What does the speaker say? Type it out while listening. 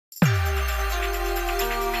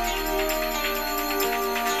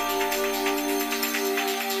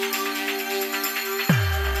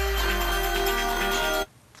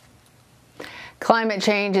Climate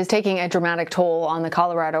change is taking a dramatic toll on the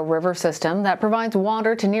Colorado River system that provides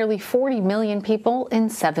water to nearly 40 million people in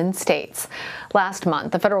 7 states. Last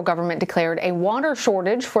month, the federal government declared a water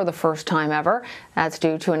shortage for the first time ever. That's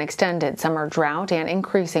due to an extended summer drought and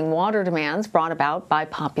increasing water demands brought about by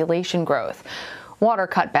population growth. Water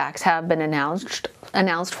cutbacks have been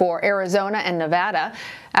announced for Arizona and Nevada.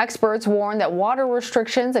 Experts warn that water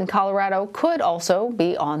restrictions in Colorado could also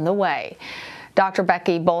be on the way. Dr.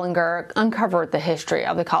 Becky Bolinger uncovered the history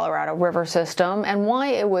of the Colorado River system and why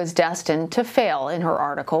it was destined to fail in her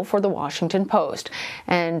article for the Washington Post.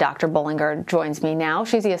 And Dr. Bolinger joins me now.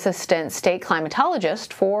 She's the assistant state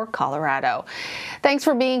climatologist for Colorado. Thanks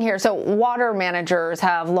for being here. So water managers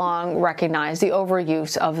have long recognized the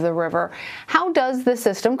overuse of the river. How does the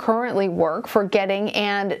system currently work for getting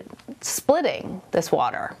and splitting this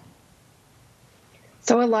water?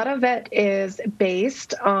 So a lot of it is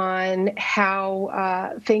based on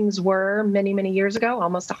how things were many, many years ago,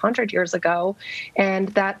 almost 100 years ago, and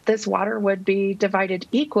that this water would be divided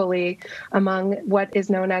equally among what is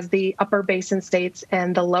known as the upper basin states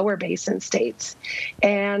and the lower basin states.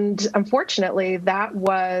 And unfortunately, that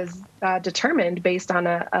was determined based on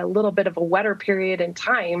a little bit of a wetter period in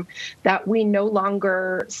time that we no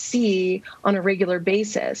longer see on a regular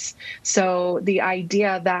basis. So the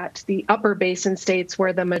idea that the upper basin states,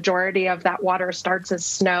 where the majority of that water starts as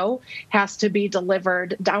snow, has to be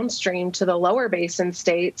delivered downstream to the lower basin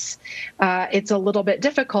states, it's a little bit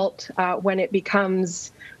difficult when it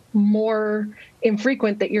becomes more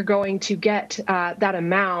infrequent that you're going to get that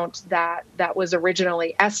amount that was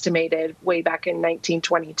originally estimated way back in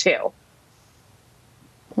 1922.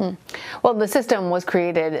 Well, the system was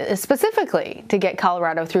created specifically to get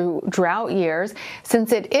Colorado through drought years.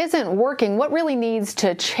 Since it isn't working, what really needs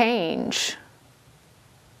to change?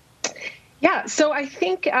 Yeah, so I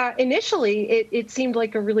think initially it seemed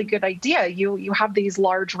like a really good idea. You have these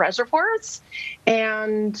large reservoirs,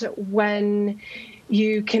 and when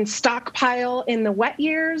you can stockpile in the wet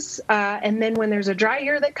years, and then when there's a dry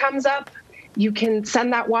year that comes up, you can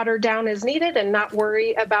send that water down as needed and not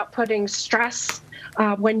worry about putting stress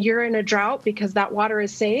when you're in a drought because that water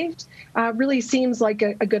is saved, really seems like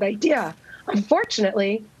a good idea.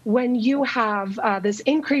 Unfortunately, when you have this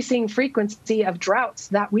increasing frequency of droughts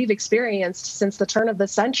that we've experienced since the turn of the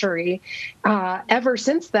century, ever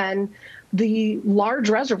since then, the large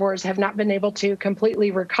reservoirs have not been able to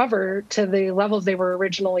completely recover to the levels they were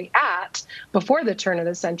originally at before the turn of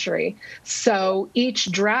the century. So each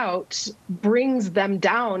drought brings them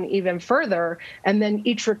down even further, and then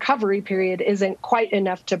each recovery period isn't quite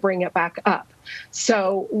enough to bring it back up.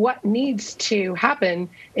 So what needs to happen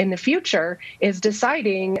in the future is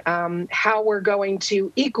deciding how we're going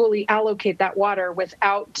to equally allocate that water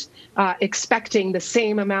without expecting the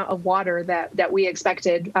same amount of water that we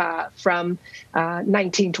expected from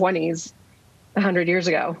 1920s, 100 years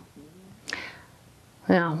ago.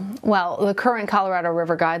 Yeah. Well, the current Colorado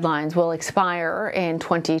River guidelines will expire in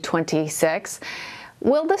 2026.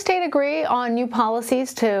 Will the state agree on new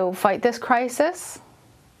policies to fight this crisis?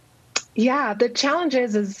 Yeah, the challenge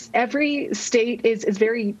is every state is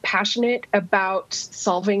very passionate about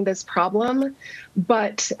solving this problem,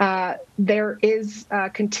 but there is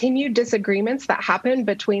continued disagreements that happen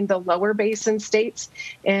between the lower basin states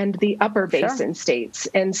and the upper basin states.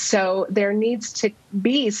 And so there needs to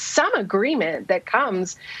be some agreement that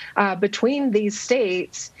comes between these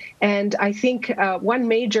states. And I think one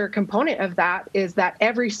major component of that is that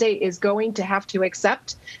every state is going to have to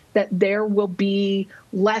accept that there will be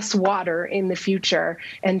less water in the future.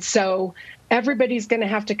 And so everybody's going to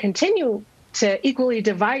have to continue to equally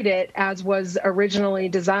divide it as was originally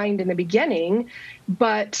designed in the beginning,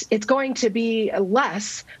 but it's going to be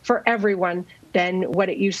less for everyone than what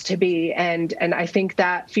it used to be. And I think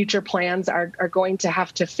that future plans are going to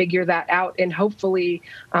have to figure that out, and hopefully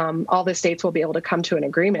all the states will be able to come to an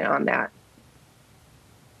agreement on that.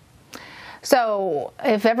 So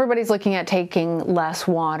if everybody's looking at taking less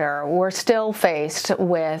water, we're still faced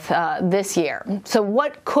with this year. So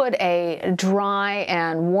what could a dry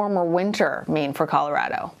and warmer winter mean for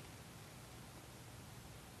Colorado?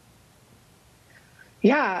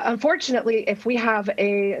 Yeah, unfortunately, if we have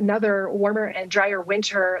another warmer and drier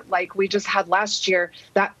winter like we just had last year,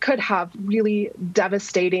 that could have really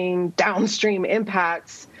devastating downstream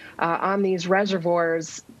impacts on these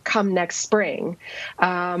reservoirs come next spring.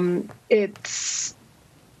 It's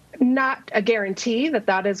not a guarantee that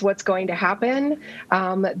that is what's going to happen.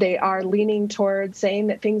 They are leaning towards saying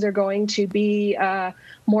that things are going to be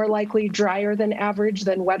more likely drier than average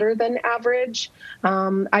than wetter than average.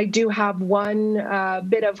 I do have one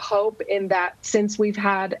bit of hope in that since we've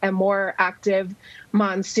had a more active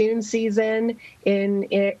monsoon season in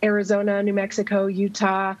Arizona, New Mexico,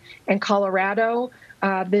 Utah, and Colorado,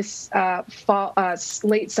 this fall,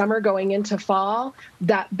 late summer going into fall,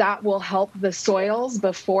 that will help the soils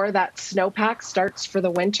before that snowpack starts for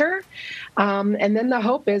the winter. And then the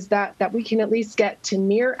hope is that we can at least get to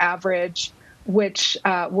near average, which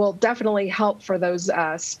will definitely help for those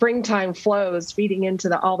springtime flows feeding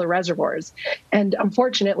into all the reservoirs. And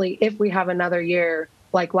unfortunately, if we have another year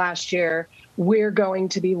like last year, we're going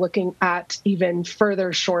to be looking at even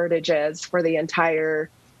further shortages for the entire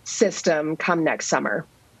system come next summer.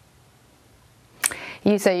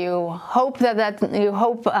 You say you hope for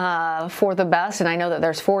the best, and I know that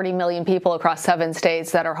there's 40 million people across 7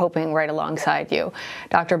 states that are hoping right alongside you.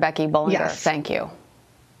 Dr. Becky Bolinger, yes. Thank you.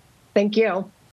 Thank you.